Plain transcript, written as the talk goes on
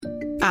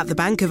At the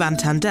Bank of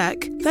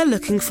Antandek, they're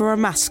looking for a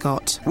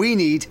mascot. We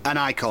need an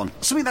icon.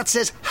 Something that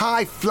says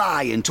high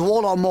flying to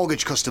all our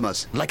mortgage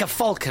customers. Like a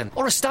falcon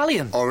or a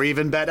stallion. Or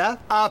even better,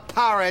 a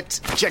parrot.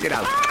 Check it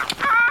out.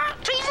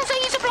 Trees and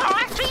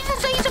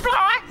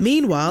supply.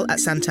 Meanwhile, at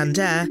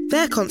Santander,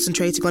 they're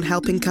concentrating on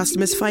helping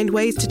customers find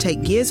ways to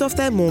take years off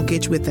their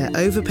mortgage with their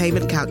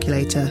overpayment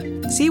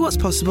calculator. See what's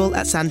possible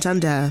at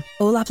Santander.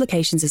 All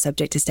applications are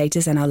subject to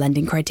status and our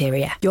lending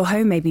criteria. Your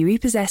home may be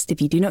repossessed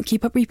if you do not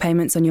keep up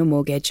repayments on your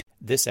mortgage.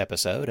 This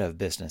episode of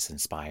Business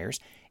Inspires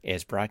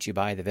is brought to you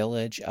by the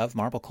Village of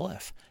Marble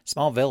Cliff.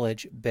 Small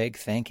village, big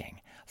thinking.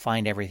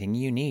 Find everything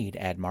you need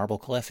at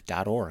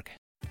marblecliff.org.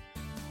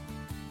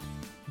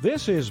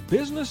 This is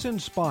Business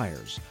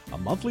Inspires, a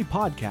monthly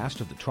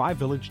podcast of the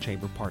Tri-Village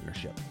Chamber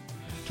Partnership.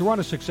 To run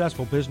a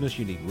successful business,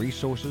 you need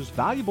resources,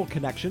 valuable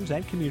connections,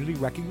 and community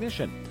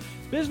recognition.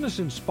 Business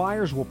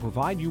Inspires will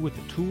provide you with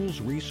the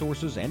tools,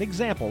 resources, and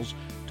examples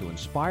to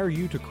inspire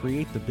you to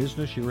create the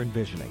business you're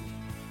envisioning.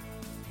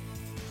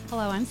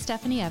 Hello, I'm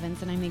Stephanie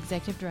Evans, and I'm the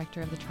Executive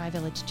Director of the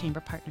Tri-Village Chamber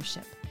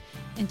Partnership.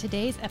 In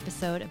today's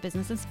episode of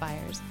Business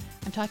Inspires,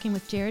 I'm talking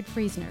with Jared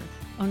Friesner,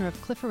 owner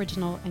of Cliff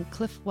Original and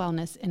Cliff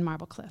Wellness in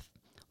Marble Cliff.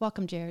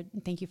 Welcome, Jared,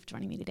 and thank you for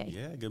joining me today.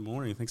 Yeah, good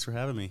morning. Thanks for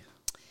having me.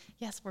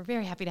 Yes, we're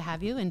very happy to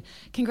have you, and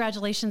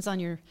congratulations on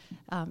your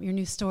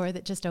new store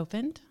that just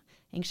opened.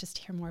 Anxious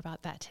to hear more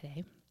about that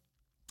today.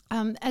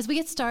 As we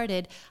get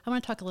started, I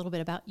want to talk a little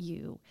bit about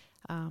you,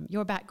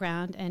 your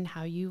background, and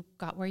how you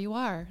got where you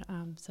are.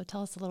 So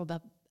tell us a little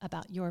bit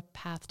about your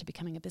path to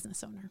becoming a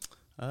business owner.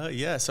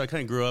 So I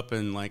kind of grew up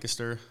in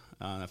Lancaster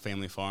on a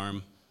family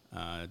farm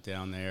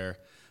down there,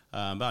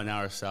 about an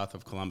hour south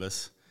of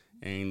Columbus.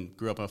 And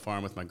grew up on a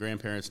farm with my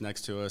grandparents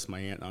next to us, my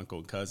aunt, uncle,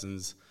 and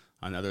cousins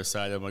on the other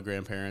side of my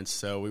grandparents.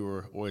 So we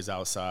were always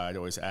outside,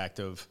 always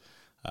active,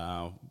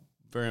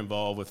 very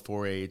involved with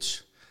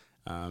 4-H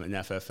and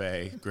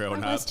FFA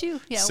growing up. I was too.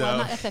 Yeah, so, well,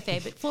 not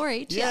FFA, but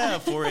 4-H. Yeah,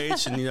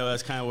 4-H. And,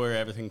 that's kind of where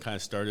everything kind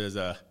of started as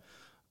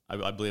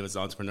I believe as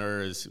an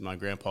entrepreneur. Is my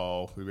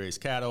grandpa, we raised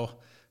cattle.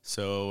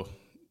 So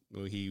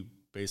he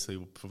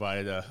basically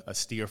provided a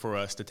steer for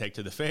us to take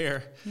to the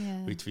fair.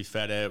 Yeah. We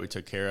fed it, we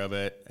took care of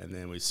it, and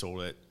then we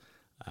sold it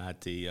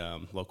at the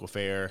local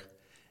fair,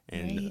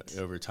 and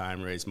over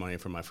time raised money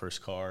for my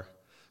first car.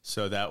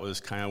 So that was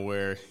kind of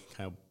where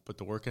kind of put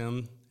the work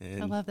in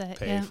and I love that.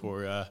 pay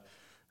for a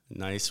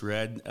nice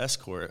red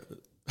Escort.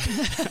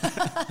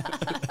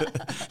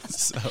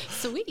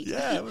 Sweet.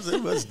 Yeah, it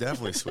was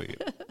definitely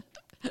sweet.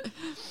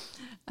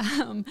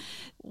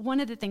 One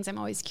of the things I'm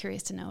always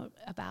curious to know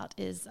about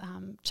is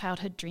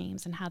childhood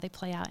dreams and how they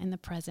play out in the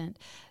present.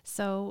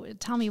 So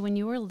tell me, when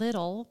you were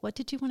little, what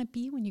did you want to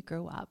be when you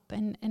grew up?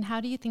 And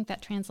how do you think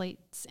that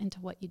translates into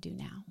what you do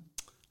now?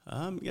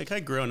 Kind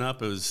of growing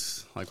up, it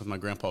was like with my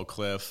grandpa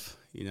Cliff,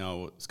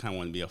 it's kind of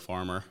wanted to be a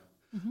farmer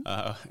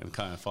and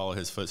kind of follow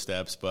his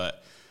footsteps.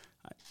 But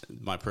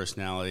my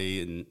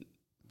personality and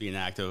being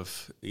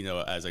active,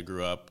 as I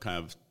grew up kind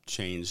of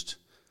changed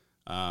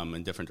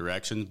in different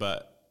directions.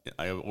 But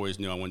I always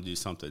knew I wanted to do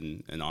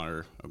something in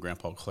honor of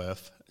Grandpa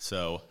Cliff.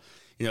 So,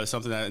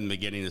 something that in the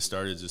beginning it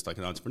started just like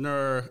an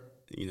entrepreneur,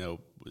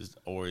 was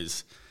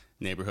always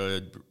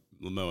neighborhood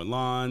mowing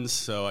lawns.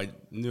 So I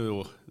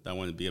knew that I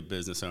wanted to be a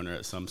business owner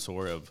at some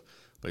sort of,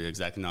 but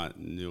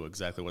knew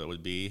exactly what it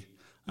would be.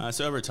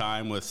 So over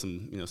time with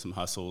some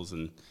hustles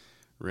and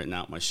renting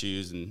out my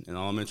shoes in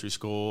elementary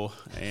school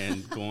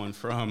and going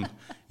from,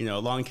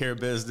 lawn care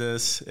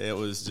business, it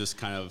was just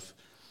kind of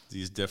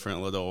these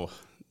different little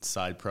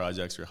side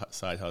projects or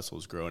side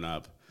hustles growing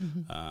up.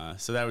 Mm-hmm.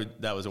 So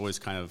that was always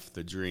kind of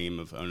the dream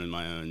of owning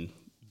my own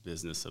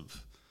business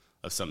of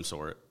some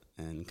sort,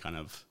 and kind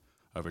of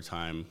over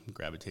time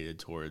gravitated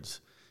towards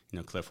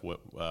Cliff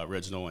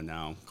Original and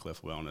now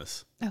Cliff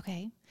Wellness.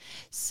 Okay.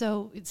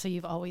 So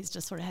you've always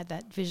just sort of had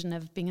that vision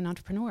of being an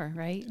entrepreneur,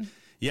 right?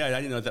 Yeah,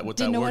 I didn't know what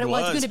that word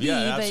was. Going to be,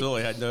 yeah,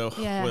 absolutely. I didn't know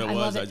what it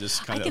was. I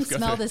just kind of... I can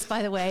smell this,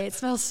 by the way. It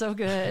smells so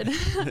good.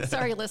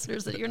 Sorry,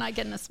 listeners, that you're not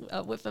getting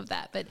a whiff of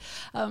that, but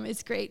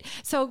it's great.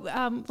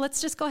 So let's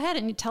just go ahead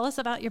and tell us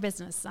about your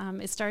business.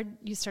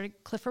 You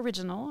started Cliff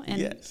Original, and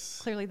yes.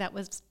 Clearly that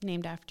was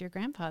named after your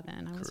grandpa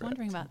then. I was Correct.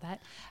 wondering about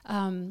that.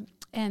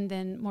 And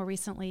then more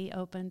recently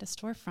opened a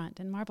storefront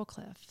in Marble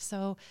Cliff.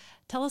 So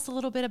tell us a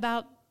little bit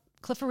about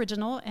Cliff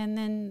Original and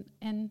then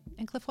and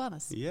Cliff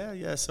Wellness.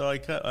 Yeah. So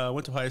I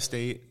went to Ohio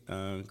State,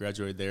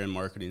 graduated there in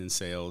marketing and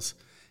sales,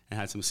 and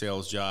had some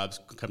sales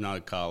jobs coming out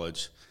of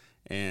college.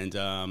 And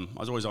I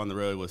was always on the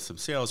road with some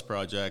sales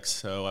projects,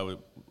 so I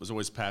was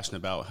always passionate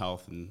about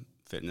health and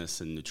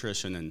fitness and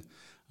nutrition,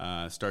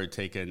 and started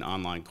taking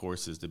online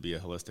courses to be a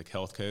holistic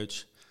health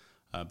coach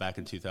back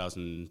in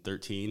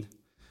 2013.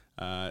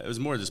 It was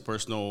more just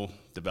personal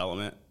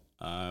development.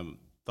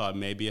 Thought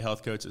maybe a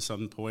health coach at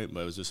some point,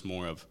 but it was just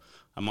more of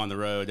I'm on the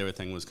road.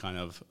 Everything was kind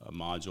of a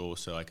module,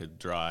 so I could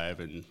drive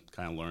and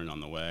kind of learn on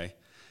the way.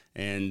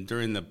 And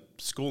during the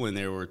schooling,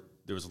 there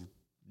was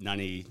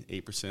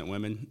 98%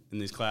 women in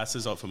these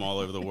classes from all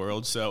over the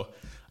world. So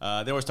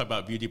they always talk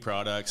about beauty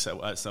products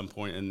at some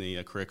point in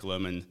the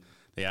curriculum, and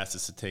they asked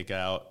us to take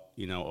out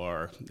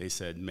or they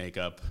said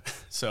makeup,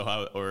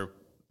 or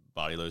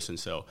body lotion.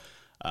 So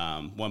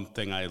one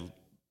thing I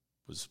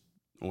was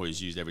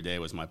always used every day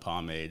was my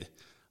pomade.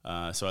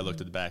 So I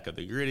looked at the back of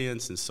the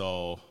ingredients and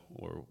saw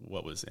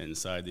what was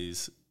inside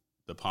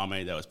the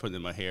pomade that I was putting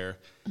in my hair,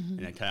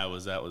 and it kind of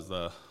was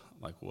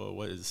well,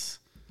 what is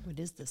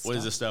this? What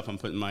is this stuff I'm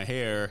putting in my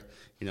hair?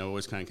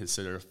 Always kind of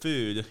consider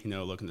food.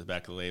 Looking at the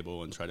back of the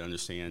label and try to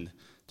understand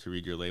to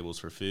read your labels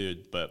for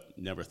food, but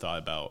never thought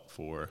about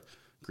for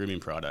grooming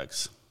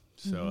products.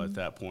 So at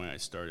that point, I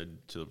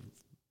started to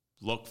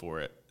look for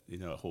it,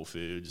 at Whole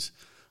Foods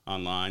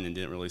online, and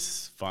didn't really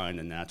find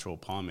a natural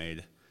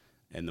pomade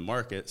in the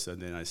market. So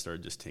then I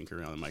started just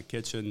tinkering around in my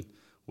kitchen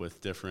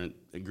with different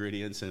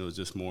ingredients, and it was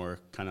just more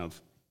kind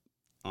of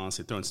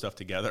honestly throwing stuff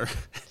together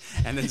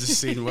and then just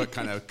seeing what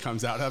kind of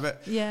comes out of it.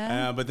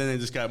 Yeah. But then I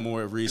just got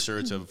more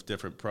research of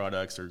different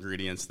products or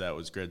ingredients that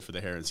was good for the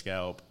hair and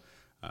scalp.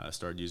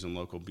 Started using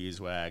local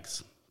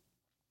beeswax,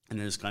 and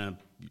then just kind of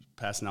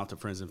passing out to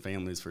friends and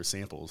families for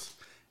samples.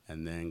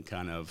 And then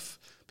kind of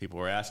people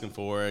were asking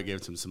for it, gave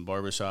it to some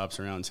barbershops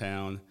around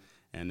town,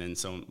 and then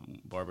some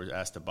barbers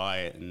asked to buy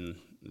it, and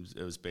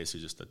it was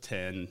basically just a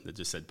tin that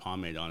just said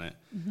pomade on it,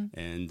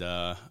 and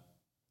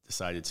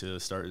decided to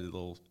start a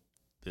little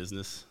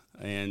business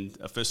and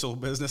official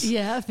business.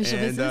 Yeah, official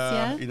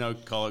business, yeah.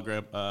 Call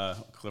it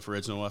Cliff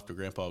Original after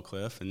Grandpa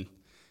Cliff, and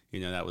we're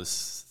going on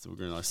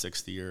our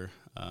 6th year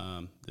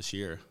this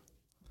year.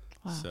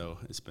 Wow. So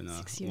it's been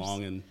a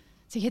long and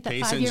so you hit that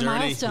patient 5-year journey.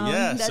 milestone.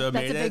 Yeah, that's a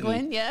big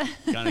one. Yeah,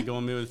 kind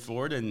of moving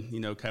forward, and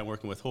kind of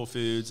working with Whole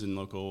Foods and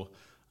local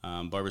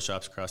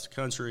barbershops across the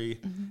country.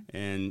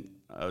 And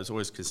I was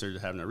always considered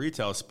having a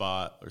retail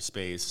spot or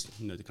space,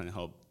 to kind of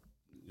help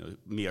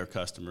meet our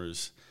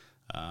customers,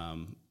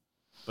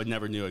 but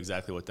never knew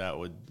exactly what that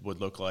would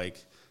look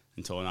like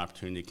until an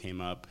opportunity came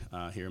up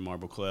here in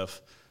Marble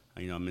Cliff,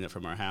 a minute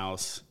from our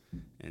house,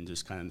 and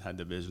just kind of had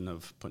the vision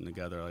of putting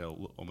together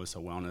almost a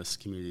wellness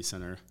community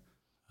center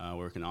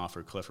where we can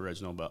offer Cliff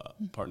Original, but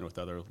partner with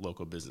other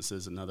local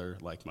businesses and other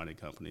like-minded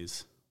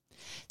companies.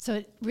 So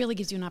it really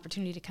gives you an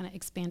opportunity to kind of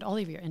expand all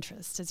of your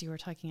interests, as you were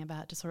talking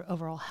about, just sort of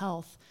overall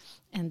health,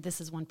 and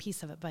this is one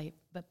piece of it.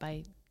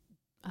 By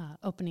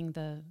opening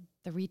the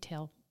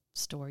retail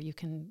store, you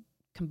can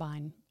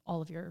combine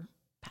all of your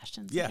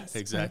passions. Yeah,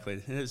 exactly.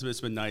 Right? And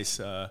it's been nice,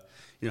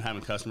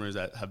 having customers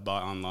that have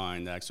bought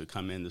online that actually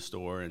come in the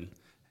store, and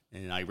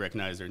I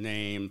recognize their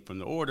name from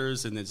the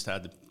orders, and then just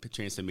had the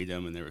chance to meet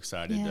them, and they were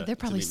excited. Yeah, they're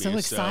probably so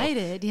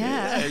excited.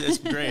 Yeah, it's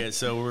great.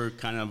 So we're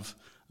kind of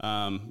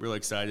really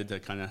excited to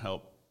kind of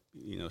help,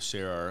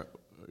 share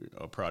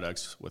our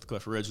products with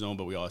Cliff Original,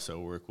 but we also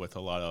work with a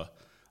lot of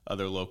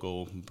other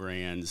local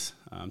brands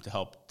to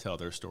help tell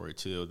their story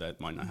too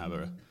that might not have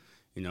a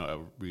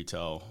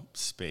retail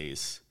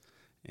space.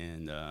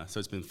 And so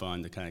it's been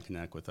fun to kind of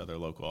connect with other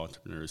local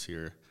entrepreneurs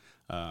here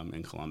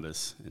in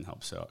Columbus and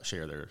help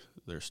share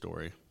their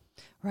story.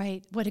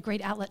 Right. What a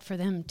great outlet for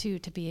them, too,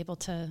 to be able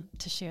to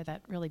share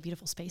that really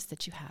beautiful space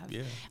that you have.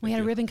 Yeah, we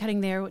had a ribbon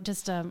cutting there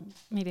just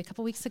maybe a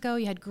couple weeks ago.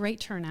 You had great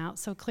turnout.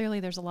 So clearly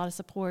there's a lot of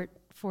support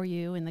for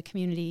you in the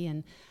community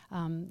and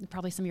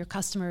probably some of your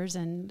customers.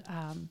 And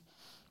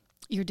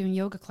you're doing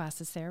yoga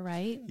classes there,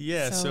 right?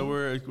 Yeah. So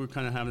we're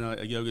kind of having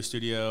a yoga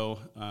studio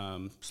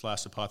 /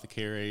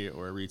 apothecary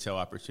or a retail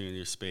opportunity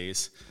or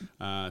space.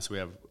 So we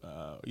have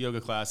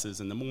yoga classes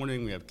in the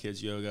morning. We have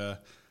kids yoga.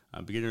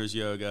 Beginners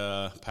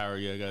yoga, power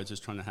yoga,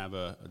 just trying to have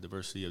a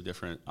diversity of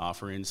different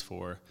offerings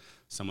for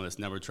someone that's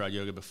never tried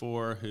yoga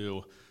before,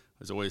 who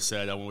has always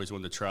said, I always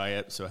wanted to try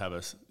it, so have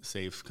a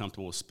safe,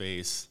 comfortable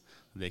space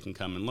they can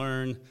come and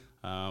learn.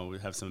 We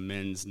have some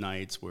men's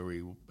nights where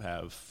we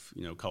have,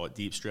 call it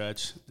deep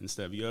stretch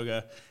instead of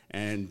yoga,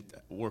 and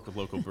work with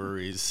local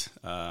breweries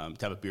to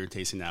have a beer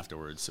tasting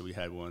afterwards. So we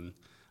had one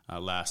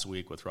last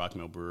week with Rock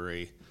Mill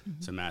Brewery.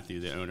 So Matthew,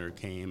 the owner,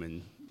 came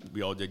and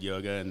we all did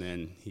yoga, and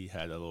then he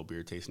had a little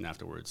beer tasting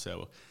afterwards.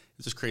 So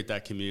it's just create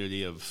that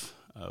community of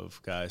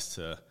guys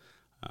to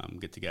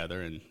get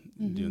together and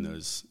doing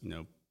those,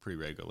 pretty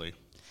regularly.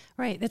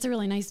 Right. That's a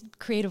really nice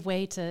creative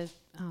way to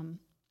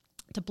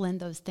blend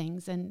those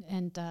things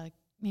and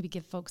maybe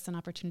give folks an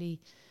opportunity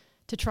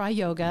to try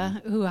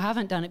yoga who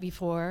haven't done it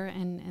before,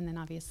 and then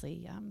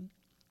obviously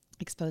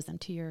expose them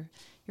to your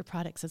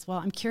products as well.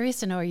 I'm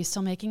curious to know, are you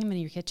still making them in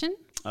your kitchen?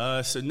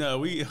 So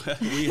no,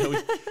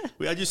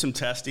 I do some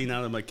testing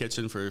out of my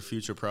kitchen for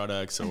future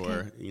products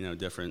or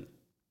different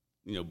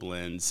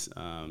blends.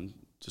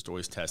 Just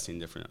always testing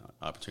different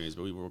opportunities.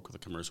 But we work with a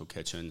commercial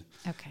kitchen.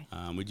 Okay.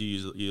 We do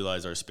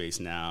utilize our space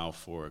now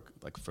for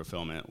like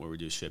fulfillment, where we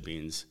do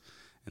shippings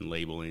and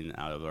labeling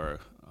out of our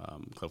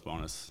Cliff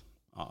Wellness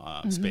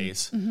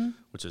space,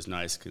 which is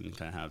nice. Can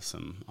kind of have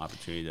some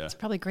opportunity to. It's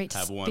probably great to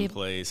have one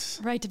place,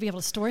 right? To be able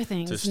to store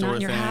things, to store not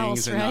in your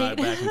house, and right?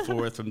 Back and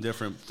forth from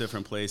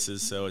different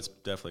places. So it's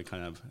definitely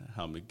kind of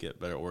helped me get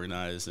better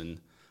organized, and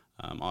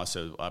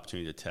also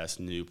opportunity to test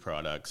new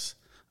products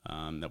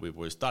that we've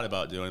always thought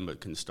about doing,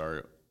 but can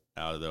start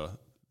out of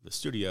the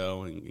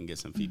studio and get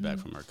some feedback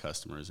from our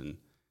customers and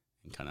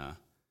kind of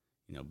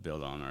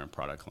build on our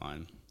product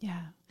line.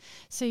 Yeah.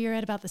 So you're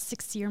at about the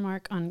 6-year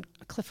mark on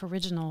Cliff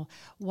Original.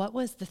 What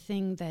was the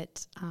thing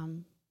that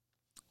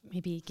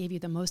maybe gave you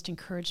the most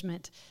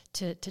encouragement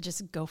to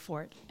just go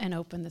for it and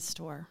open the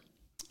store?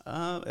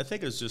 I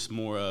think it was just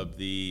more of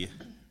the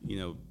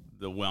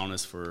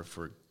wellness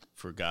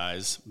for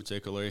guys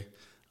particularly,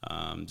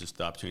 just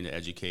the opportunity to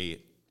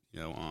educate,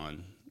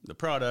 on the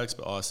products,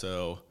 but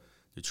also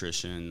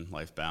nutrition,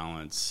 life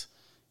balance,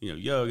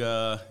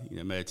 yoga,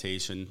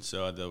 meditation.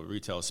 So the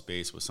retail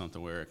space was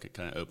something where it could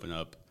kind of open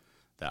up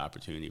the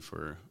opportunity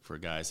for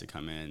guys to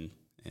come in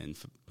and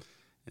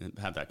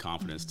have that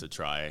confidence to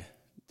try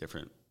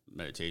different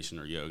meditation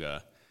or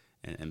yoga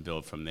and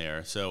build from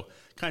there. So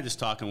kind of just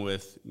talking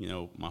with,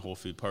 my Whole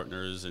Food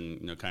partners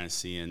and, kind of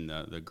seeing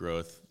the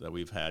growth that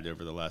we've had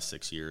over the last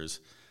 6 years.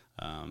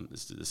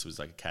 This was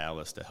like a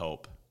catalyst to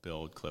help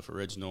build Cliff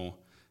Original,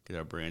 get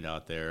our brand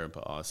out there,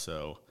 but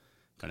also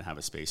kind of have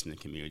a space in the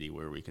community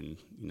where we can,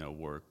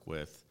 work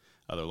with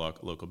other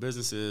local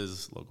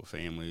businesses, local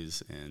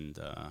families, and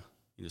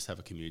just have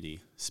a community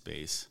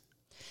space.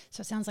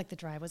 So it sounds like the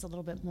drive was a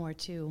little bit more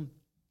to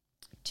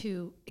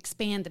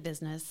expand the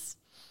business,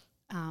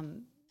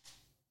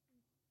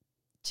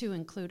 to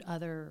include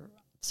other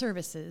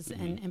services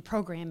and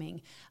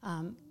programming,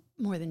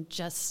 more than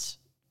just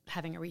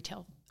having a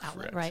retail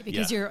outlet, Correct. right?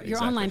 Because Yeah, your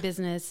exactly. online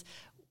business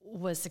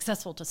was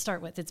successful to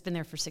start with. It's been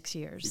there for 6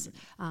 years.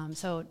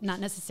 So not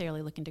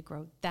necessarily looking to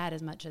grow that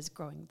as much as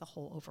growing the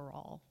whole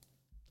overall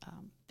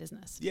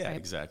business. Yeah, right?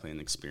 exactly, an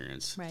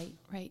experience.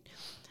 Right.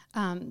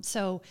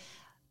 So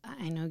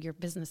I know your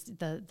business,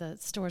 the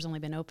store's only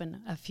been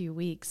open a few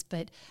weeks,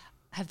 but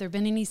have there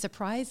been any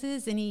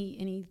surprises,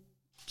 any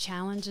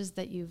challenges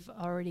that you've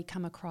already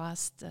come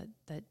across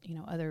that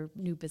other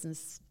new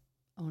business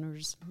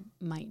owners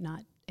might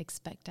not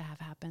expect to have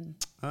happen?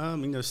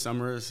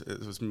 Summer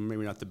it was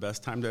maybe not the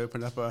best time to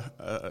open up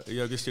a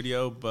yoga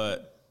studio,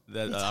 but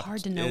it's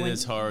hard to know. It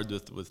is hard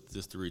with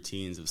just the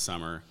routines of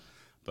summer.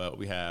 But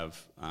we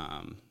have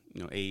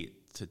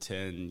 8 to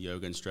 10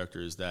 yoga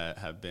instructors that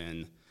have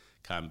been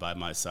kind of by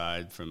my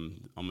side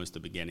from almost the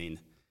beginning,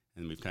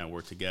 and we've kind of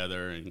worked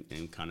together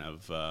and kind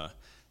of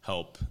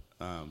help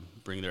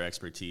bring their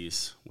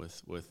expertise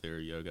with their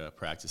yoga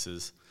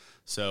practices.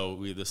 So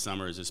this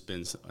summer has just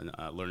been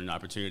a learning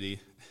opportunity,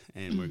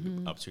 and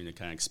we're opportunity to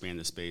kind of expand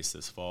the space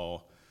this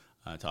fall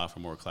to offer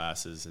more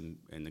classes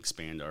and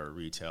expand our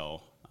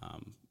retail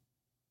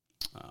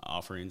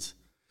offerings.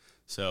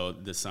 So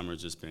this summer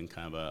has just been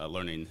kind of a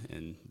learning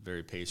and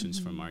very patience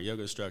from our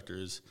yoga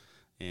instructors,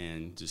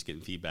 and just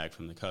getting feedback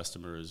from the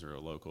customers or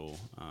local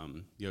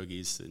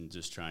yogis, and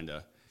just trying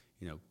to,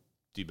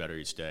 do better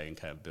each day and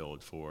kind of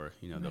build for,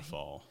 the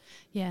fall.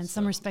 Yeah, in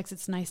some respects,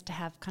 it's nice to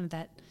have kind of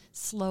that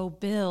slow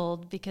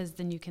build, because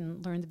then you can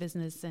learn the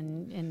business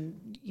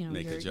and your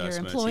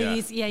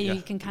employees. Yeah,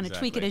 you can kind of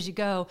tweak it as you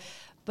go.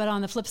 But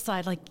on the flip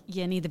side,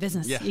 you need the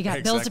business. Yeah, you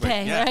got bills to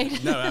pay,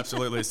 right? No,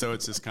 absolutely. So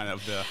it's just kind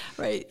of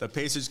the the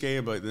patience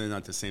game, but then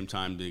at the same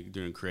time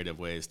doing creative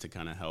ways to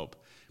kind of help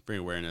bring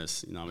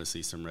awareness,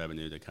 obviously some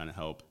revenue to kind of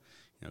help,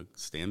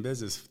 stay in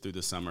business through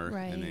the summer,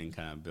 and then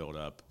kind of build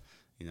up,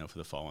 for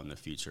the fall and the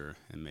future,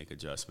 and make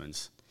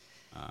adjustments,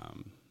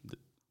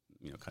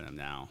 kind of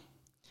now.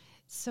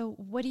 So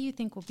what do you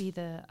think will be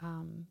the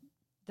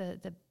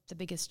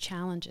biggest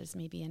challenges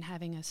maybe in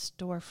having a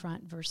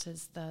storefront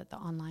versus the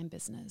online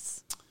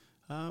business?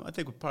 I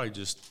think probably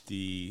just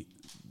the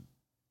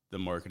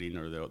marketing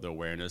or the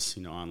awareness,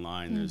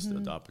 online. There's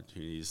the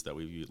opportunities that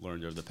we've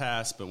learned over the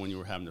past, but when you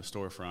were having a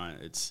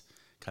storefront, it's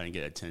kind of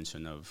get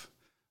attention of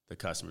the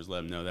customers,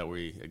 let them know that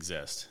we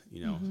exist.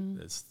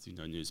 It's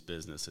news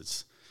business.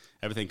 It's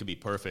everything could be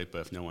perfect, but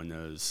if no one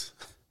knows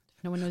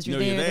you're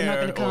there, they're not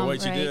going to come, or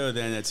what right? you do,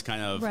 then it's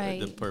kind of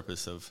the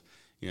purpose of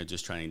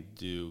just trying to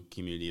do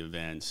community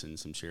events and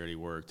some charity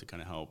work to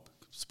kind of help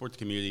support the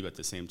community, but at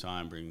the same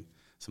time bring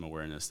some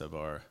awareness of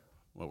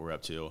what we're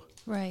up to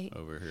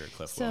over here at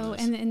Cliff So, Wellness.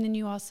 and then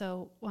you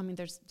also,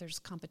 there's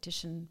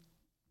competition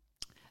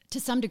to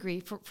some degree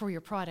for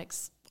your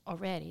products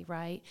already,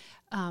 right?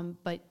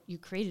 But you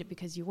created it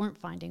because you weren't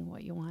finding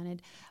what you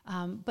wanted.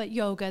 But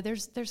yoga,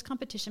 there's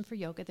competition for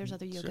yoga. There's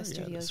other yoga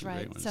studios,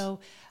 right? So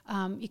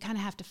you kind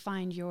of have to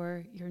find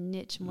your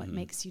niche and what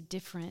makes you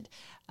different.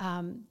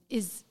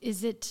 Is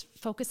it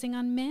focusing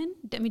on men?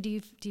 I mean, do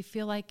you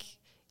feel like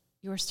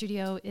your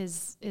studio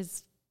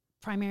is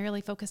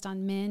primarily focused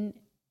on men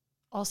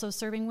also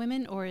serving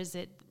women, or is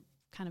it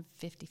kind of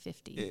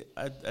 50-50?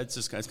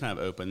 It's kind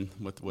of open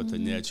with the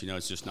niche.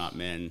 It's just not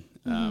men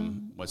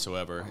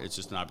whatsoever. It's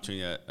just an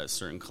opportunity that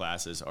certain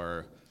classes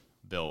are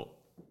built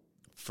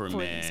for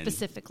men.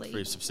 Specifically?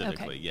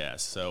 Okay.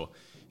 Yes. So,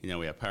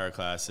 we have power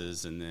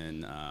classes and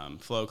then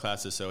flow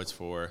classes. So it's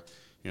for,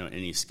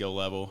 any skill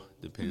level,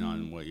 depending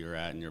on what you're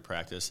at in your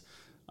practice.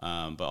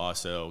 But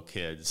also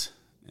kids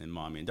and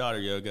mommy and daughter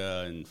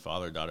yoga and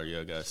father-daughter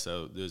yoga.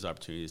 So there's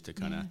opportunities to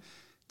kind of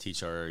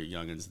teach our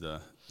youngins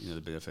the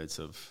benefits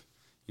of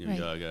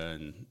yoga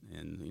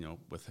and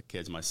with the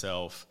kids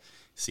myself,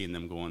 seeing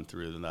them going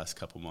through the last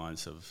couple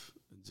months of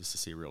just to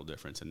see a real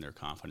difference in their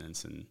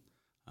confidence and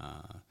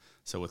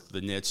So with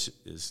the niche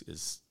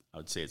is I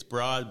would say it's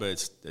broad,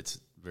 but it's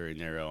very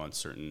narrow on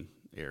certain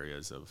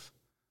areas of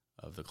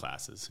the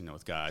classes.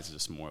 With guys, it's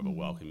just more of a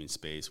welcoming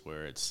space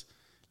where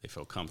they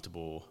feel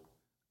comfortable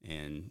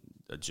and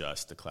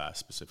adjust the class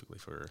specifically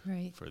for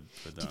them.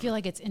 Do you feel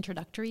like it's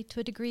introductory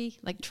to a degree,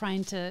 like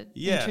trying to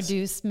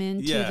introduce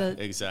men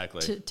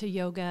to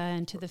yoga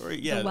and to the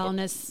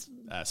wellness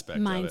aspect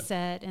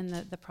mindset and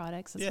the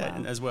products as well? Yeah,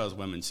 and as well as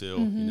women too.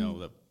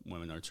 That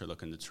women are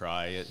looking to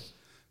try it.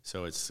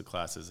 So it's the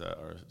classes that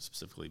are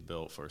specifically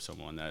built for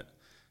someone that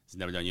has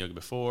never done yoga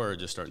before or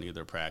just starting to get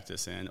their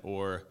practice in,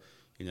 or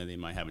they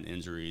might have an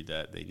injury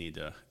that they need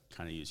to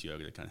kind of use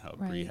yoga to kind of help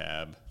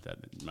rehab that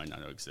might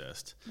not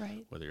exist.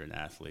 Right. Whether you're an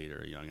athlete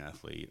or a young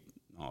athlete,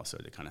 also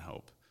to kind of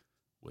help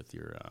with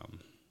your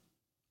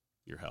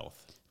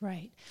health.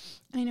 Right.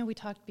 I know we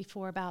talked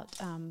before about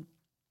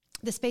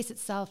the space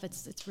itself.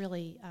 It's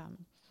really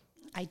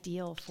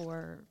ideal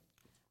for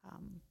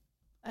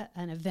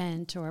an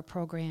event or a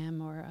program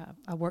or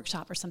a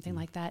workshop or something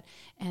like that,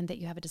 and that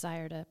you have a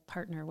desire to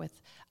partner with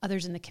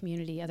others in the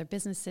community, other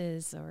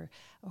businesses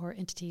or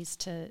entities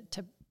to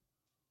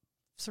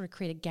sort of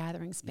create a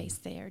gathering space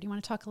there. Do you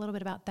want to talk a little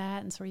bit about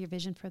that and sort of your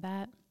vision for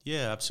that?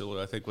 Yeah,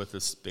 absolutely. I think with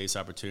this space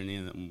opportunity,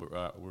 and we're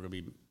going to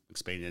be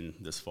expanding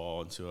this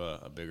fall into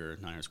a bigger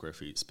 900 square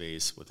feet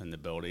space within the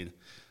building,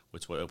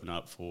 which will open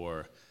up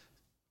for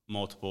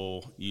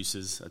multiple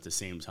uses at the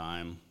same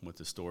time, with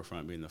the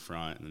storefront being the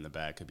front, and then the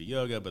back could be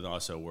yoga, but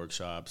also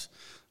workshops.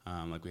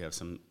 Like we have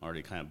some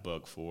already kind of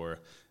booked for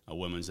a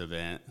women's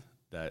event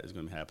that is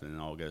going to be happening in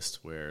August,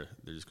 where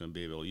they're just going to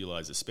be able to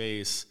utilize the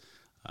space.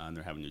 And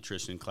they're having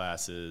nutrition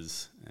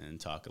classes and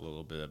talk a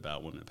little bit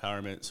about women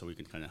empowerment, so we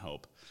can kind of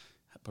help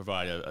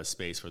provide a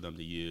space for them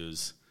to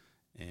use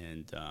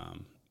and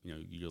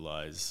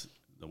utilize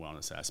the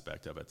wellness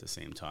aspect of it at the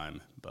same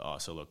time, but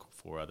also look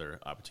for other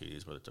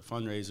opportunities, whether it's a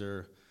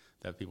fundraiser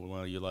that people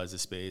want to utilize the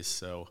space.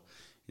 So,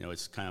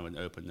 it's kind of an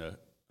open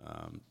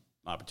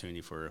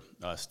opportunity for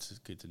us to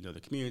get to know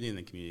the community and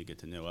the community get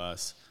to know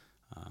us.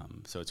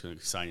 So it's going to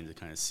be exciting to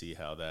kind of see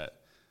how that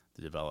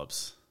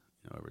develops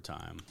over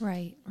time.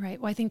 Right.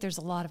 Well, I think there's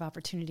a lot of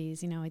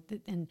opportunities,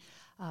 and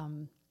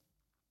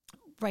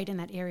right in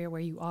that area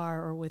where you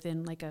are, or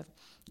within like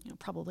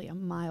probably a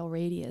mile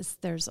radius,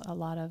 there's a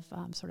lot of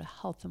sort of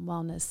health and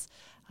wellness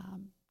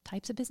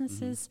types of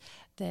businesses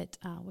that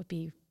would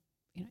be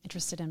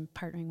interested in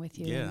partnering with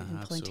you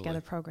and pulling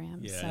together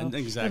programs. Yeah, so and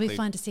exactly. It'll be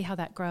fun to see how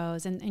that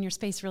grows. And your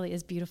space really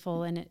is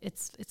beautiful, and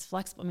it's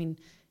flexible. I mean,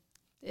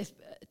 if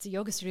it's a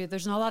yoga studio,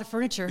 there's not a lot of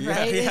furniture,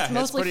 right? Yeah, it's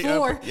mostly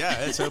floor.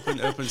 It's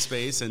open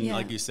space, and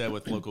like you said,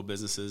 with local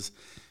businesses,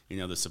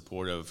 the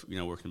support of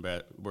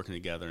working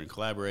together and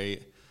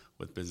collaborate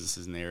with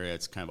businesses in the area.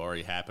 It's kind of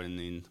already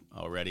happening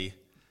already,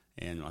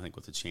 and I think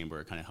with the chamber,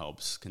 it kind of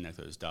helps connect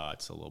those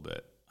dots a little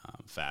bit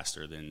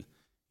faster than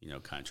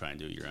kind of trying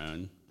to do your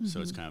own.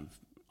 So it's kind of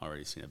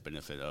already seen a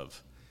benefit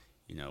of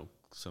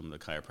some of the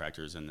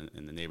chiropractors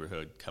in the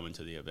neighborhood coming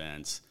to the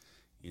events,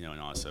 and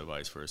also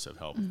vice versa, of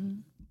help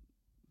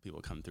people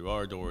come through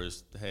our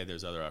doors. Hey,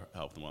 there's other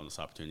health and wellness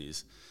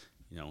opportunities,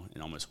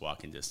 in almost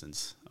walking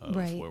distance of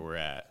where we're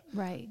at,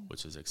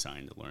 which is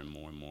exciting to learn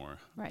more and more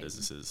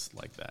businesses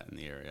like that in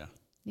the area.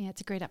 Yeah,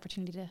 it's a great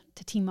opportunity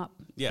to team up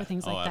for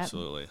things like that.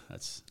 Absolutely.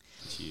 That's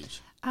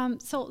huge.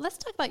 So let's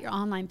talk about your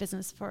online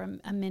business for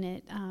a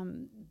minute.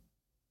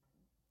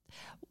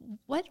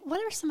 What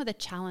are some of the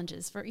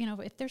challenges for,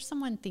 if there's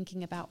someone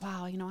thinking about,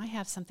 wow, I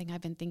have something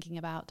I've been thinking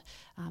about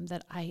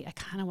that I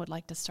kind of would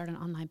like to start an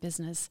online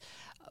business.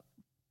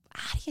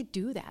 How do you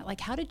do that?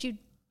 Like, how did you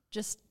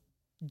just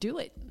do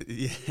it?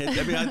 Yeah,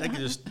 I think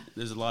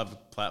there's a lot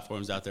of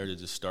platforms out there to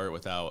just start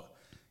without,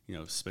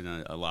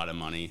 spending a lot of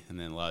money, and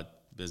then a lot of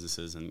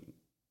businesses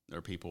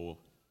or people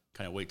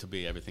kind of wait to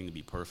be everything to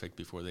be perfect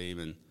before they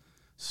even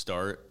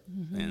start.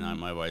 And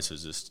my advice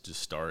is just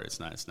start. It's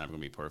never going to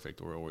be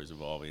perfect. We're always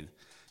evolving.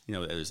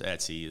 There's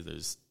Etsy,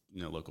 there's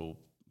local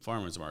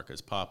farmers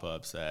markets,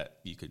 pop-ups that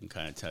you can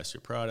kind of test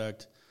your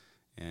product.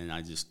 And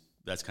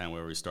that's kind of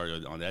where we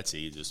started on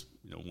Etsy, just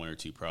one or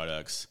two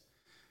products,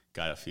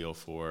 got a feel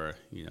for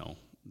the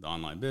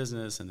online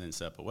business, and then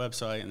set up a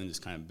website, and then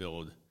just kind of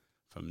build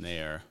from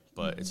there.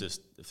 But it's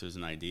just, if there's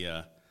an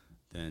idea,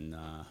 then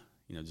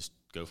just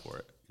go for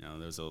it.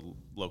 There's a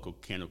local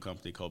candle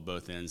company called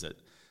Both Ends that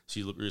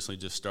she recently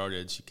just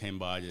started. She came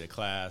by, did a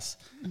class,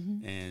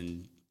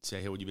 and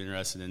said, hey, would you be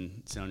interested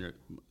in sending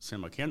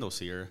my candles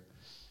here?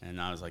 And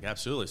I was like,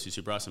 absolutely. So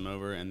she brought some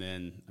over, and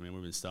then, we've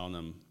been selling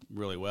them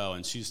really well,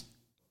 and she's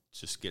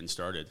just getting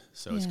started.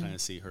 So it's kind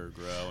of see her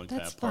grow and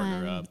kind of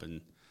partner up.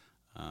 And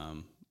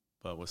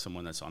but with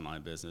someone that's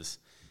online business,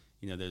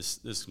 there's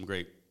some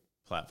great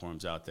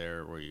platforms out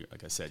there where you,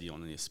 like I said, you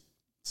don't need to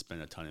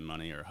spend a ton of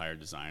money or hire a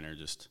designer,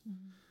 just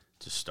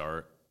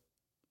start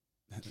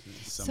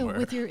somewhere. So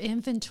with your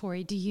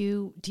inventory, do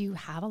you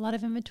have a lot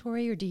of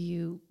inventory, or do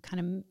you kind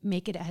of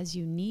make it as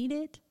you need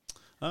it?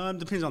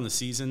 Depends on the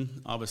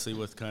season. Obviously,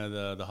 with kind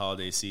of the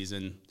holiday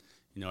season,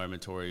 our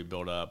inventory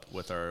build up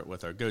with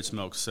our goat's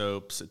milk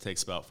soaps. It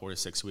takes about 4 to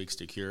 6 weeks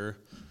to cure.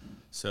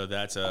 So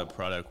that's a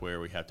product where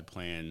we have to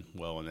plan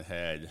well in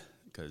ahead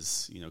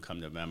because, come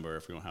November,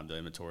 if we don't have the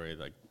inventory,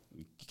 like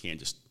you can't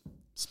just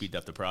speed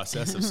up the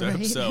process of soap.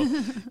 Right. So,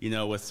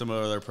 with some of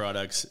our other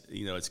products,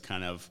 it's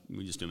kind of,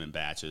 we just do them in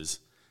batches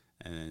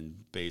and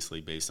basically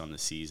based on the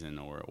season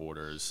or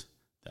orders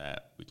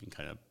that we can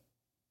kind of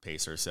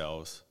pace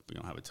ourselves. We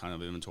don't have a ton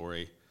of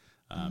inventory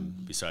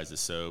besides the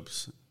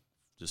soaps,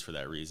 just for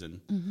that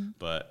reason. Mm-hmm.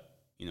 But,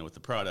 with the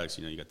products,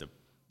 you got the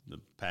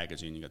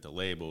packaging, you got the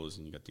labels,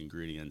 and you got the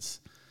ingredients.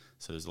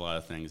 So there's a lot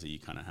of things that you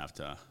kind of have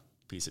to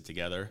piece it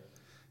together.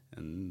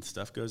 And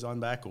stuff goes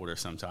on back order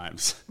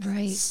sometimes,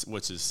 right?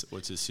 which is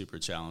super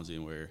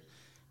challenging. Where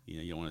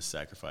you don't want to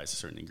sacrifice a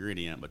certain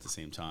ingredient, but at the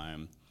same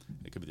time,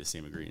 it could be the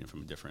same ingredient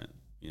from a different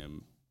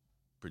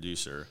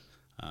producer.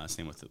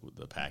 Same with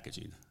the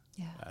packaging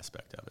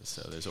aspect of it.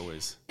 So there's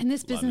always in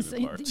this business.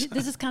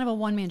 This is kind of a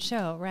one-man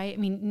show, right? I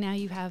mean, now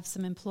you have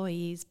some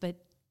employees, but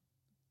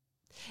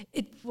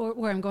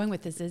where I'm going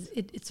with this is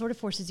it sort of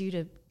forces you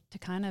to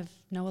kind of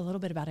know a little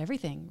bit about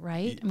everything,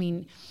 right? I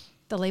mean.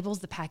 The labels,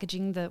 the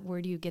packaging,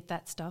 where do you get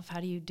that stuff? How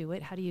do you do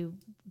it? How do you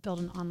build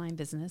an online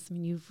business? I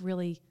mean, you've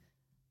really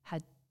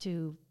had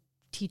to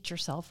teach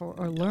yourself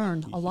or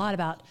learn a lot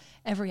about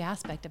every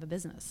aspect of a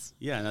business.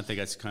 Yeah, and I think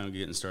that's kind of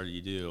getting started.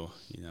 You do,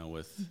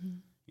 with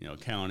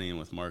accounting,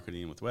 with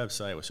marketing, with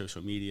website, with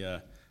social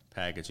media,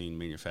 packaging,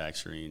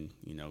 manufacturing,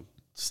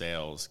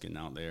 sales, getting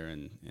out there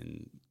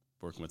and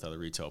working with other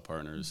retail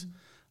partners.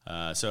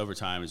 Mm-hmm. So over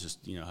time, it's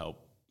just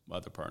help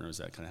other partners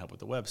that kind of help with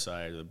the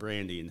website or the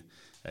branding,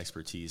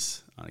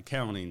 expertise on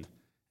accounting,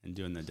 and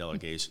doing the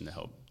delegation to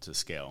help to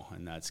scale.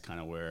 And that's kind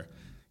of where,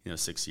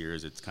 6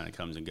 years, it kind of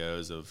comes and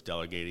goes of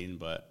delegating,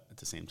 but at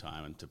the same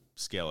time, and to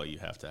scale it, you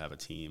have to have a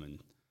team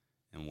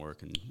and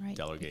work and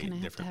delegate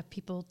different have to have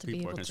people to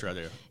be able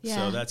to. Yeah.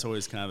 So that's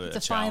always kind of it's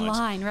a challenge.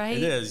 Fine line, right?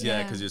 It is,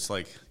 yeah, because it's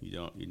like,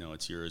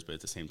 it's yours, but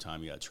at the same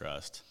time, you got to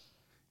trust,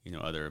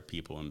 other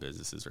people and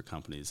businesses or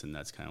companies. And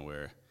that's kind of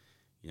where,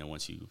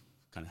 once you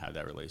kind of have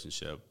that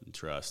relationship and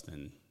trust,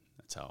 and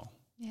that's how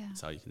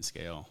you can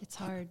scale. It's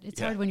hard. It's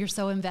hard when you're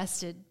so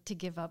invested to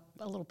give up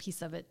a little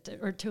piece of it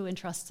or to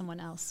entrust someone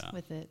else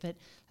with it. But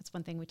that's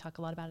one thing we talk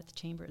a lot about at the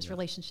Chamber is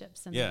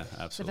relationships and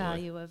the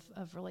value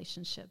of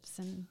relationships.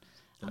 And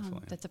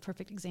that's a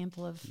perfect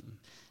example of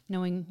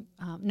knowing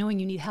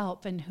you need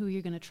help and who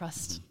you're going to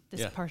trust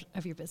this part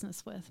of your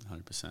business with.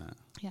 100%.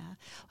 Yeah.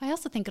 I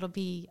also think it'll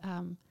be, I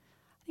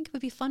think it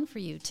would be fun for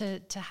you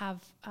to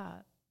have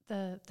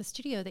the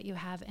studio that you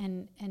have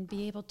and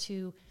be able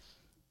to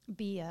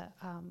be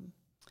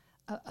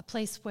a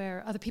place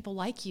where other people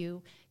like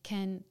you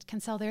can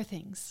sell their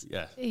things.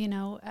 Yeah. I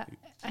know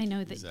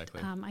that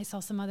exactly. I saw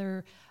some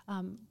other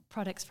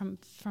products from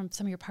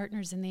some of your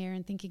partners in there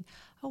and thinking,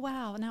 oh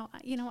wow, now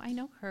I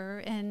know her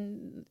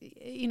and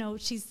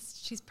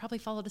she's probably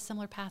followed a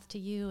similar path to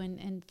you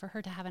and for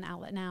her to have an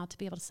outlet now to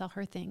be able to sell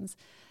her things,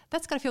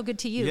 that's got to feel good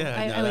to you.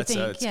 Yeah, I would think.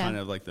 It's kind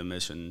of like the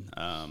mission.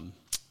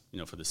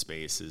 For the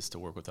space is to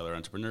work with other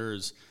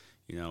entrepreneurs,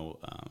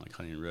 like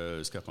Honey and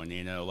Rose, Cup One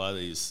Nano. A lot of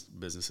these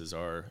businesses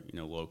are,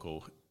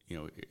 local,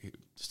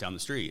 just down the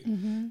street.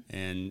 Mm-hmm.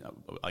 And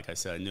like I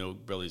said, I know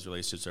build these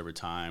relationships over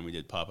time. We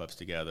did pop-ups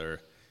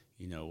together.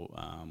 We're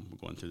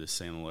going through this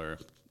similar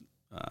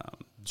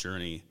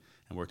journey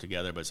and work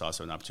together, but it's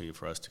also an opportunity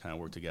for us to kind of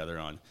work together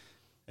on,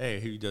 hey,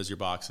 who does your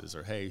boxes?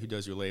 Or, hey, who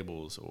does your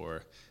labels?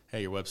 Or,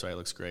 hey, your website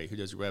looks great. Who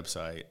does your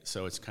website?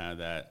 So it's kind of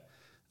that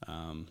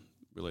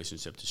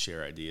relationship to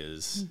share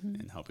ideas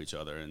and help each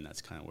other. And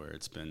that's kind of where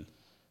it's been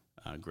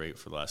great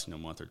for the last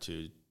month or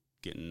two,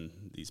 getting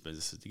these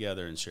businesses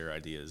together and share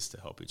ideas to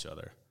help each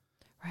other.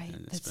 Right.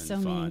 And that's it's been so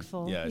fun.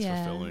 Meaningful. Yeah, it's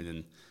fulfilling. And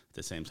at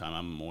the same time,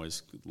 I'm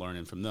always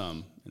learning from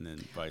them and then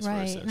vice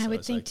right. versa. And I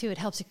would think, too, it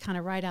helps you kind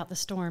of ride out the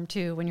storm,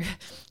 too, when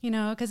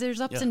you're, because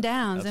there's ups and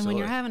downs. Absolutely. And when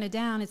you're having a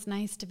down, it's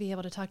nice to be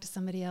able to talk to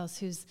somebody else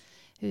who's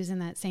in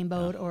that same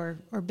boat or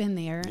been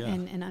there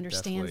and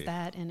understands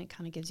that. And it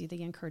kind of gives you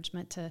the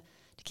encouragement to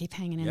keep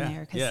hanging in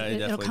there because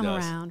it'll come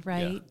around,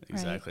 right? Yeah,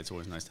 exactly. Right. It's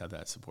always nice to have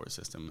that support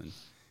system. And,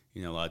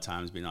 a lot of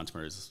times being an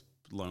entrepreneur is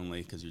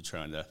lonely because you're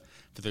trying to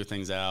figure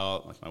things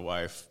out. Like my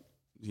wife,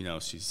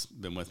 she's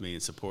been with me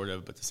and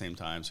supportive, but at the same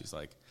time, she's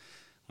like,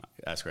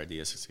 ask her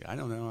ideas. She's like, I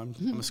don't know.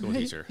 I'm a school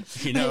teacher.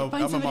 I'm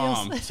a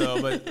mom.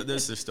 But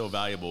this is still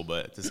valuable.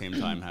 But at the same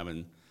time,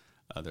 having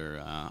other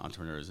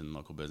entrepreneurs and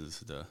local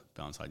businesses to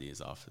bounce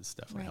ideas off is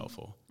definitely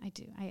helpful. I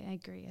do. I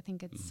agree. I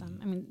think it's,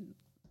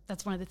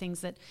 that's one of the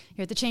things that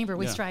here at the Chamber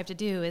we strive to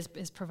do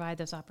is provide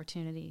those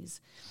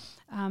opportunities.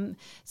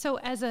 So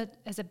as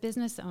a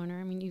business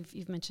owner,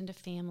 you've mentioned a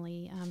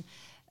family.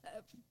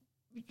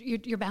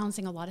 You're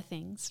balancing a lot of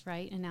things,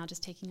 right? And now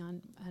just taking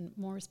on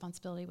more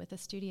responsibility with the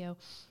studio.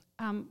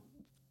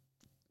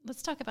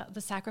 Let's talk about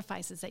the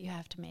sacrifices that you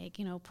have to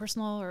make,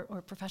 personal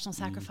or professional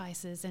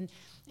sacrifices,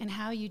 and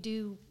how you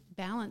do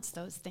balance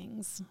those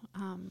things.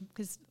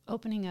 Because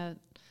opening a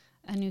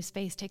new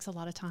space takes a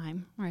lot of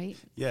time, right?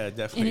 Yeah,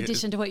 definitely. In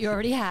addition to what you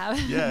already have.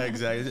 Yeah,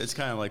 exactly. It's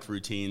kind of like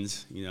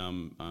routines.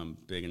 I'm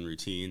big in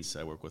routines.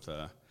 I work with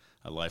a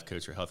life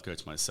coach or health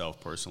coach myself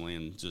personally,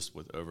 and just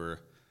with over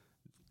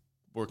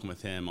working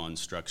with him on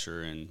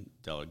structure and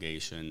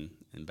delegation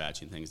and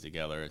batching things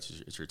together.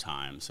 It's your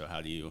time. So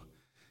how do you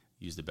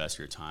use the best of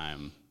your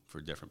time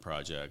for different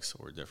projects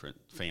or different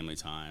family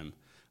time?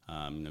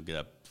 Get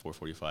up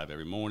 4:45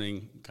 every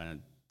morning, kind of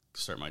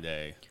start my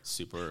day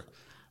super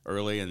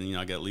early, and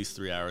I get at least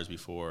 3 hours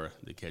before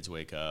the kids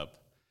wake up,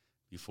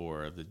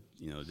 before the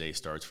day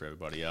starts for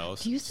everybody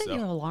else. Do you set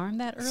your alarm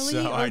that early,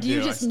 so or do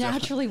you just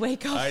naturally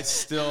wake up? I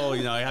still,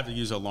 I have to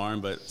use alarm,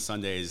 but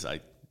Sundays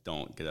I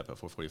don't get up at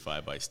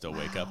 4:45, but I still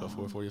wake up at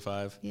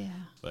 4:45. Yeah.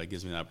 But it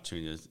gives me an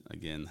opportunity to,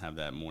 again, have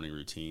that morning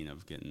routine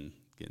of getting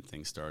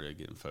things started,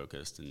 getting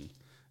focused. And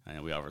I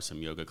know we offer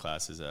some yoga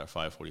classes at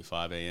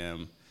 5:45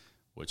 a.m.,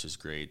 which is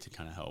great to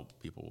kind of help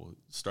people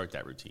start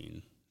that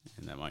routine.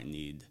 And that might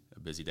need a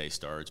busy day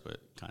starts, but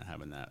kind of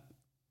having that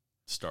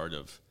start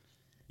of,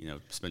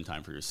 spend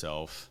time for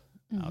yourself.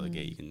 Out of the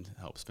gate, you can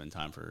help spend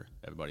time for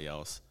everybody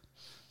else.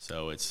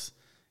 So it's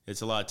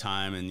a lot of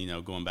time,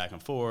 and going back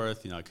and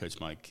forth. I coach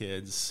my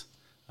kids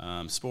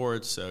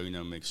sports, so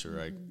make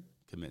sure I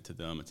commit to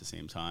them at the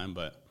same time.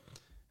 But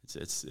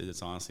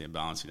it's honestly a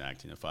balancing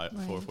act.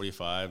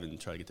 4:45 and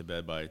try to get to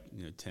bed by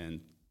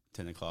 10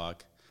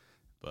 o'clock.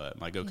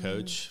 But I go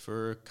coach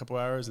for a couple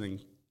hours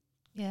and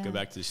then go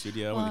back to the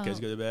studio when the kids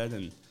go to bed,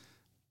 and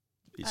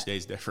each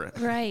day's different.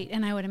 Right,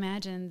 and I would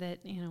imagine that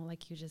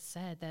like you just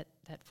said, that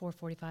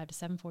 4:45 to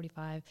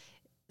 7:45,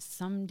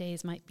 some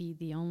days might be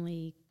the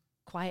only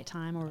quiet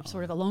time or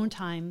sort of alone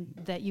time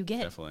that you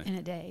get in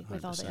a day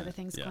with all the other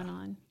things going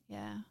on.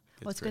 Yeah.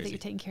 Well, it's good that you're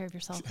taking care of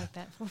yourself like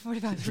that.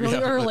 4:45 is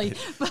really early.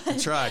 But I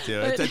try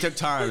to. It took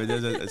time.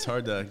 It's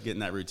hard to get in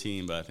that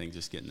routine, but I think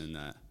just getting in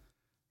that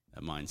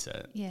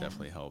mindset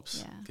definitely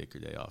helps kick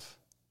your day off.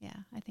 Yeah,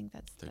 I think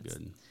that's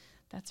good.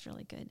 That's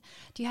really good.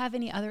 Do you have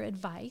any other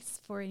advice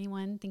for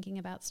anyone thinking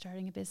about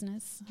starting a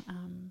business?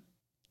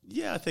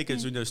 I think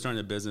as starting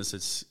a business,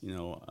 it's if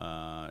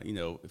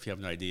you have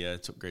an idea,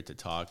 it's great to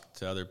talk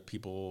to other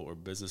people or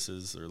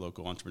businesses or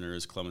local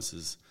entrepreneurs. Columbus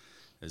is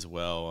as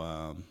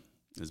well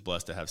is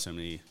blessed to have so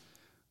many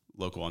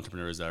local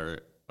entrepreneurs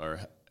that are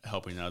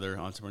helping other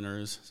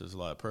entrepreneurs. So there's a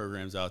lot of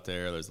programs out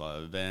there. There's a lot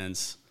of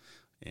events,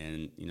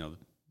 and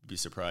be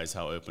surprised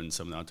how open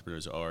some of the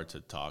entrepreneurs are to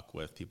talk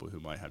with people who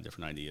might have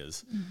different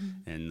ideas.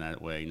 And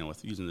that way,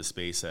 with using the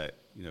space at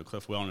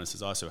Cliff Wellness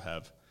is also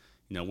have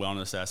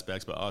wellness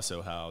aspects, but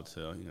also how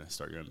to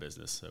start your own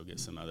business. So get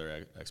some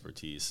other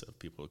expertise of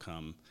people to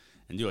come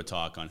and do a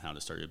talk on how to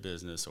start your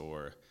business,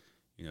 or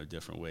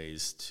different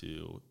ways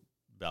to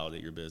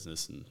validate your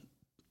business. And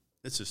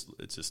it's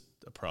just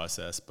a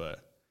process,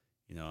 but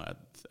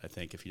I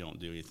think if you don't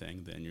do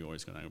anything, then you're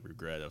always going to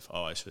regret of,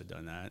 I should have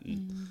done that.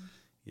 And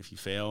if you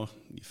fail,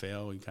 you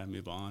kind of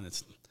move on.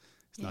 It's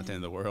not the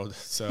end of the world.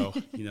 So,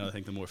 I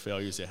think the more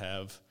failures you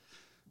have,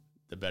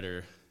 the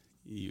better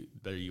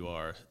you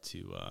are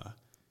to,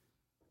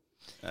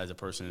 as a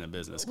person in a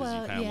business,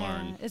 because you kind of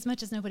learn. As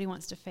much as nobody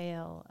wants to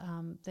fail,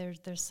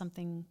 there's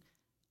something,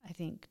 I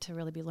think, to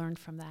really be learned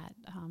from that,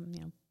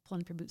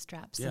 pulling up your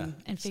bootstraps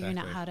and figuring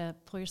out how to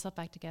pull yourself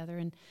back together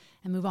and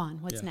move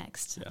on. What's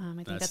next? I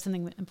think that's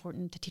something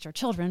important to teach our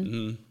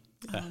children.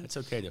 It's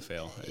okay to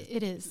fail.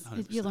 It is.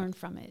 You learn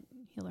from it.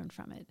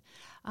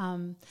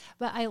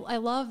 But I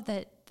love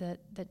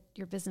that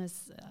your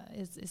business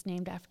is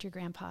named after your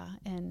grandpa,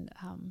 and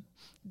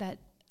that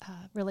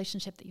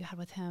relationship that you had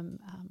with him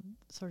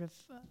sort of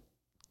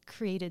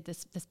created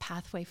this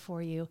pathway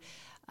for you.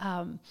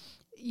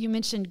 You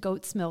mentioned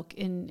goat's milk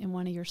in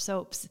one of your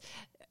soaps.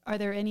 Are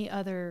there any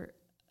other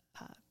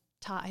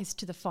ties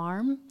to the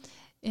farm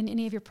in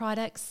any of your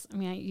products? I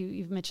mean,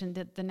 you've mentioned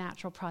the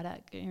natural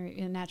product,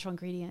 natural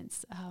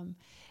ingredients.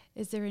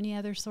 Is there any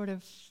other sort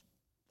of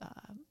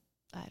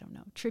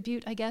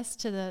tribute, I guess,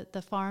 to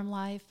the farm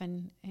life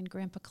and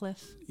Grandpa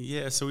Cliff?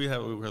 Yeah, so we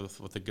have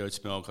with the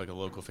goat's milk, like a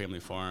local family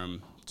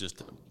farm,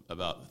 just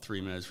about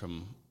 3 minutes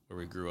from where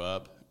we grew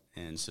up.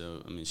 And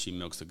so, she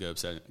milks the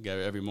goats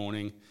every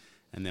morning,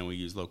 and then we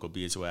use local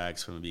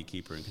beeswax from a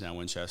beekeeper in Canal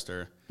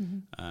Winchester.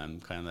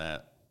 Kind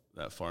of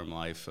that farm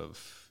life of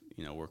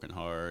working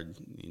hard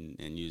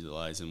and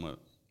utilizing what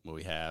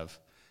we have,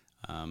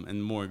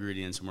 and more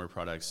ingredients and more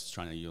products,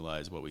 trying to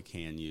utilize what we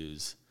can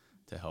use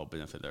to help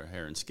benefit their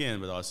hair and skin,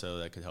 but also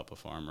that could help a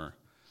farmer,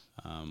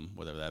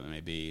 whatever that may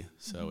be.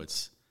 So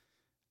it's,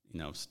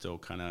 still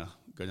kind of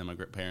go to my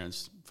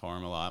parents'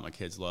 farm a lot. My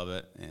kids love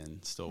it,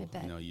 and still,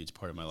 a huge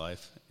part of my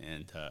life.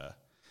 And,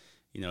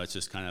 it's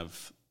just kind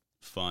of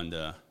fun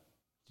to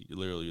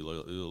literally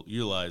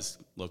utilize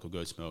local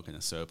goat's milk in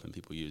a soap, and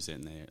people use it,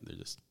 and they're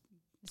just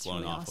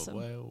blown really off awesome.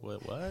 Of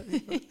what?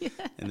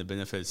 And the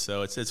benefits.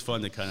 So it's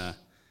fun to kind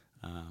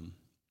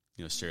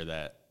of, share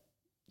that.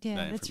 Yeah,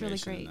 that that's really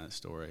great. That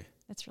story.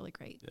 That's really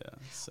great. Yeah.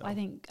 So. I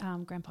think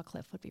Grandpa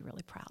Cliff would be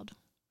really proud.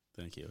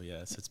 Thank you.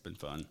 Yes, it's been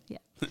fun. Yeah.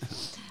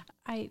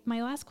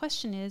 My last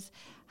question is,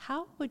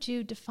 how would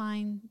you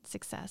define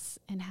success,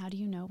 and how do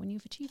you know when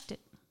you've achieved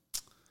it?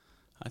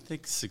 I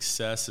think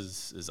success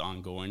is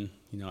ongoing.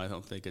 I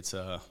don't think it's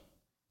a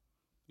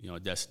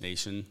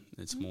destination.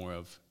 It's more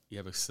of you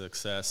have a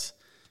success,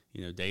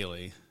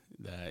 daily.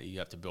 that you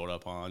have to build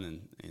up on,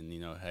 and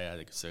hey, I had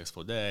a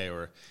successful day,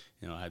 or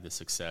I had the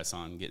success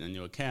on getting a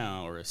new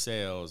account or a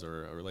sales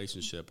or a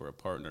relationship or a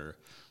partner,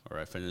 or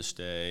I finished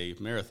a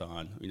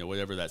marathon,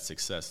 whatever that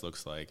success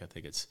looks like. I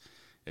think it's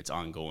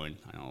ongoing.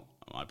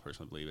 I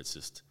personally believe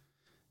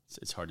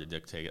it's hard to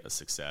dictate a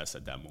success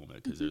at that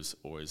moment, because there's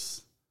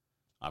always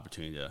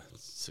opportunity to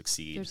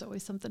succeed. There's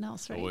always something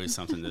else, right? Always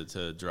something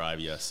to drive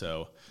you.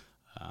 So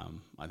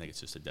I think it's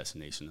just a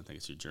destination. I think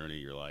it's your journey,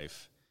 your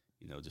life.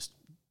 Just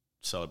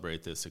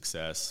celebrate the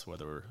success,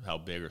 whether how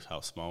big or how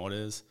small it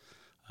is,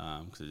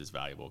 because it is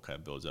valuable. It kind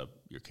of builds up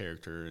your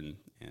character, and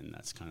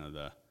that's kind of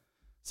the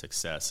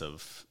success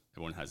of,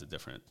 everyone has a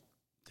different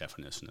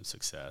definition of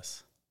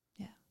success.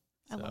 Yeah,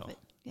 I love it.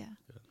 Yeah.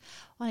 Good.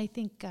 Well, I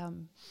think, I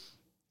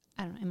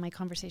don't know, in my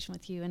conversation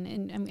with you,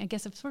 and I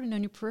guess I've sort of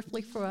known you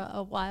peripherally for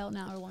a while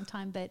now, or a long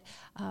time, but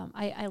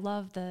I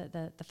love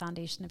the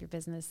foundation of your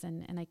business,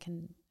 and I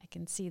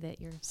can see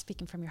that you're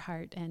speaking from your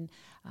heart, and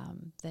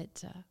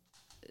that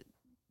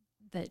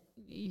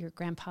your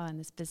grandpa in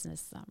this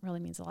business really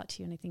means a lot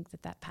to you, and I think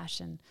that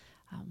passion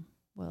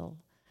will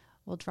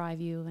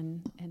drive you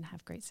and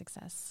have great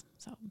success.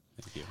 So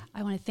thank you.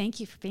 I want to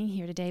thank you for being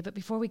here today. But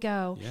before we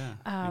go,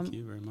 thank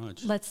you very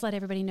much. Let's let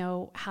everybody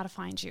know how to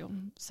find you.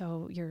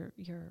 So your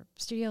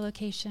studio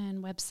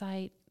location,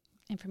 website,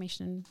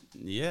 information.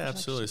 Yeah,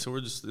 absolutely. So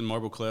we're just in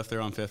Marble Cliff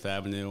there on 5th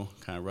Avenue,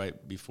 kind of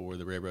right before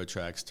the railroad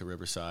tracks to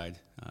Riverside,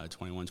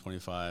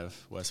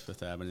 2125 West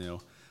 5th Avenue.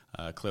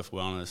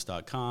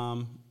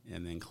 cliffwellness.com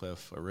and then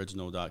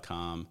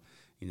clifforiginal.com.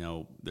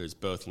 There's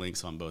both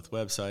links on both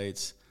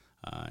websites,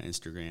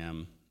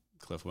 Instagram,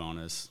 Cliff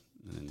Wellness,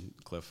 and then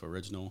Cliff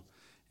Original.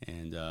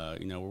 And,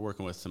 we're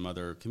working with some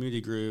other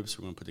community groups.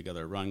 We're going to put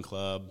together a run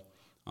club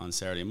on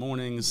Saturday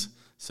mornings.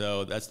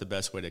 So that's the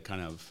best way to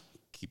kind of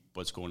keep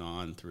what's going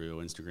on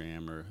through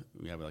Instagram, or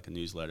we have like a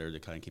newsletter to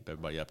kind of keep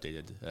everybody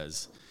updated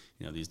as,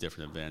 these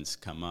different events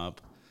come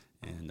up.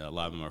 And a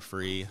lot of them are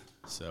free,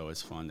 so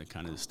it's fun to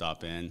kind of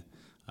stop in.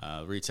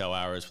 Retail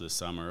hours for the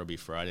summer will be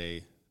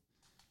Friday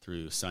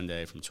through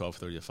Sunday from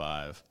 12:30 to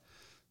 5.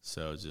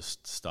 So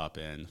just stop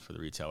in for the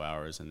retail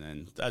hours, and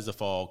then as the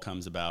fall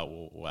comes about,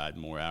 we'll add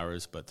more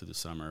hours. But through the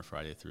summer,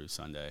 Friday through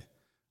Sunday,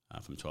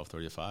 from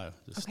 12:30 to 5,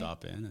 just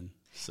stop in and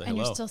say hello.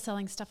 And you're still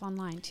selling stuff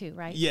online too,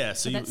 right? Yeah,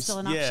 so that's still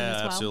an option as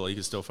well? Absolutely. You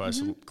can still find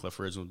us at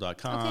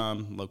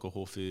clifforiginal.com, local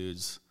Whole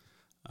Foods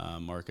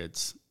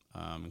markets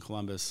in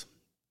Columbus.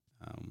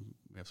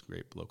 We have some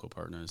great local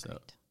partners that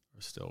are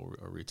still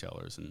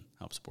retailers, and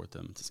help support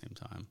them at the same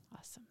time.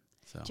 Awesome.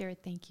 So,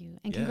 Jared, thank you.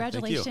 And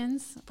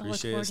congratulations. Thank you. I look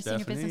forward to seeing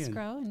your business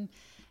grow. And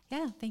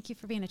thank you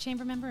for being a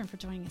chamber member and for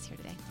joining us here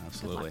today.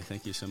 Absolutely.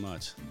 Thank you so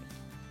much.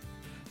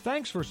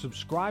 Thanks for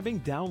subscribing,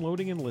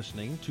 downloading, and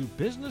listening to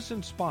Business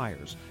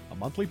Inspires, a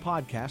monthly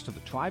podcast of the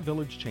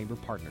Tri-Village Chamber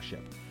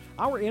Partnership.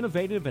 Our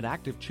innovative and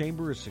active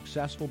chamber is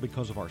successful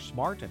because of our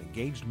smart and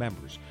engaged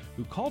members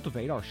who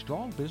cultivate our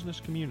strong business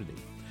community.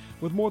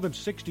 With more than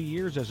 60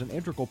 years as an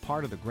integral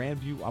part of the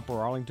Grandview, Upper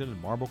Arlington,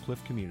 and Marble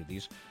Cliff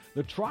communities,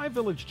 the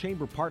Tri-Village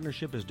Chamber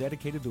Partnership is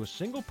dedicated to a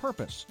single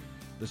purpose: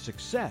 the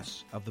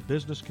success of the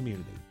business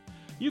community.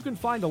 You can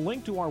find a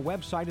link to our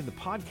website in the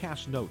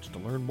podcast notes to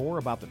learn more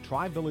about the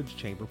Tri-Village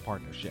Chamber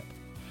Partnership.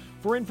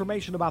 For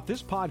information about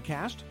this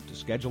podcast, to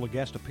schedule a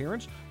guest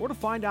appearance, or to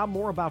find out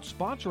more about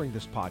sponsoring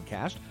this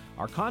podcast,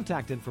 our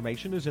contact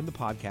information is in the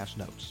podcast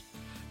notes.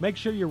 Make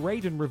sure you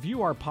rate and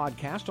review our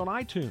podcast on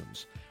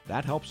iTunes.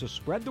 That helps us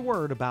spread the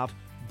word about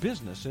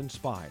Business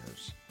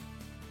Inspires.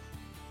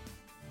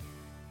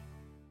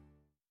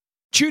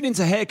 Tune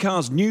into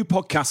Haycar's new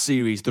podcast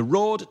series, The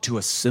Road to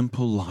a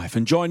Simple Life,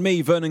 and join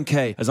me, Vernon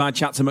Kay, as I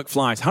chat to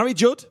McFly's Harry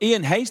Judd,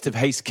 Ian Haste of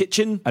Haste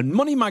Kitchen, and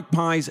Money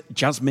Magpie's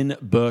Jasmine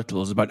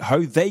Birtles about how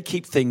they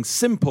keep things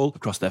simple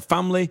across their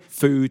family,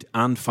 food,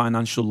 and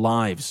financial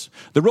lives.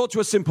 The Road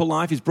to a Simple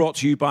Life is brought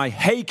to you by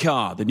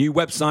Haycar, the new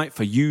website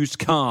for used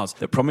cars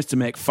that promise to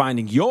make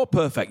finding your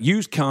perfect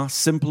used car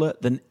simpler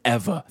than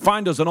ever.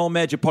 Find us on all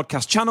major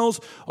podcast channels,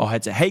 or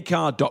head to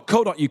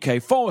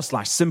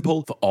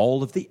haycar.co.uk/simple for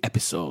all of the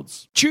episodes.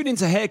 Tune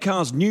into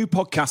Haycar's new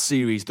podcast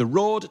series, The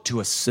Road to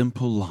a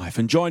Simple Life,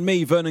 and join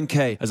me, Vernon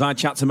Kay, as I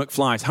chat to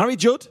McFly's Harry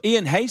Judd,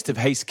 Ian Haste of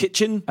Haste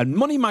Kitchen, and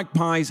Money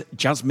Magpie's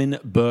Jasmine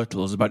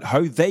Birtles about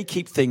how they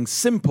keep things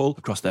simple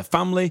across their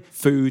family,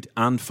 food,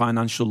 and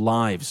financial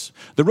lives.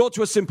 The Road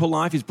to a Simple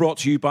Life is brought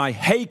to you by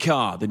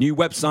Haycar, the new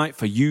website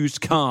for used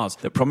cars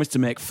that promise to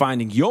make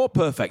finding your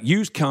perfect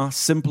used car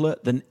simpler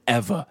than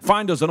ever.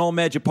 Find us on all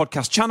major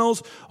podcast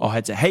channels, or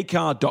head to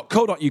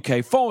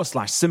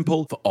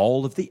haycar.co.uk/simple for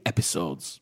all of the episodes.